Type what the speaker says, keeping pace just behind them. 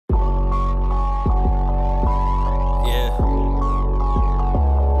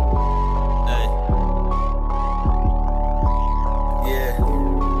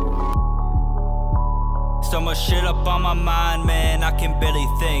shit up on my mind, man, I can barely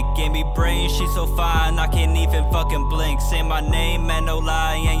think. Gave me brain, she so fine, I can't even fucking blink. Say my name, man, no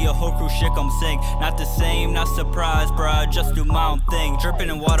lie, and your whole crew shit gon' sink. Not the same, not surprised, bruh, just do my own thing. Dripping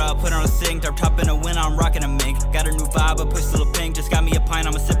in water, I put on a sink. Dark top in the wind, I'm rocking a mink. Got a new vibe, I push a little pink. Just got me a pint,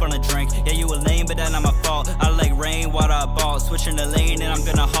 I'ma sip on a drink. Yeah, you a lame, but that not my fault. I like rain, water, I ball. Switching the lane, and I'm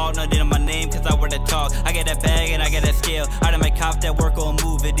gonna halt. Nothing in my name, cause I wear the talk. I get that bag, and I get that scale. I done make cop that work on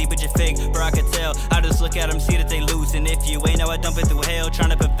move it. Deep but you fake, bro, I can tell. I just look at them, see that they lose. And if you ain't know, I dump it through hell.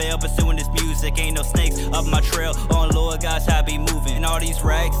 Trying to prevail, pursuing this music. Ain't no snakes up my trail. On Lord, guys, I be moving. And all these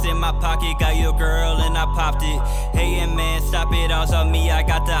racks in my pocket, got your girl, and I popped it. Hey, and man, stop it, all on me, I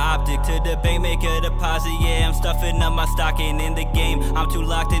got the optic. To the bank, make a deposit, yeah, I'm stuffing up my stocking. In the game, I'm too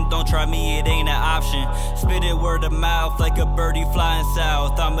locked in, don't try me, it ain't an option. Spit it word of mouth, like a birdie flying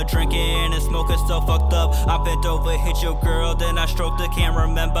south. I'm a drinking and smoking, so fucked up. I bent over, hit your girl, then I stroked her. Can't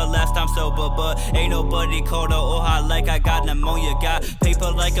remember last time sober, but ain't nobody colder or hot like I got pneumonia. Got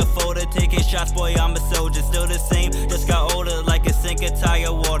paper like a folder, taking shots, boy, I'm a soldier. Still the same, just got older, like a sink of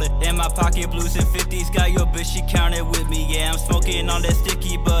tire water. In my pocket, blues and 50s, got your bitch, she counted with me. Yeah, I'm smoking on that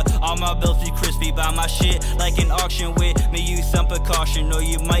sticky, but all my bills be crispy. Buy my shit like an auction with me, use some precaution, or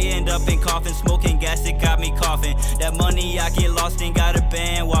you might end up in coffin. Smoking gas, it got me coughing. That money I get lost in, got a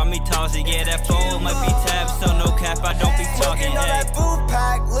band while me toss it. Yeah, that phone might be tapped, so no cap, I don't be talking. Smoking on that food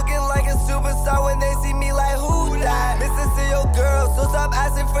pack, looking like a superstar when they see me like who that? Missing to your girl, so stop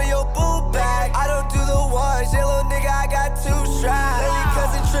asking for your boo bag. I don't do the ones, yeah, little nigga, I got two straps. Lately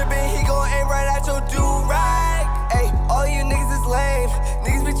cousin tripping, he gon' aim right at your do-rag. Ayy, all you niggas is lame.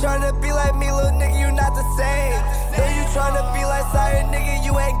 Niggas be tryna be like me, little nigga, you not the same. Know you tryna be like Sire, nigga,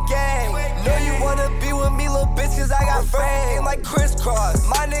 you ain't gang. Know you wanna be with me, little bitch, cause I got frame like crisscross.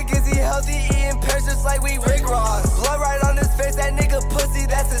 My niggas eat healthy, eating pears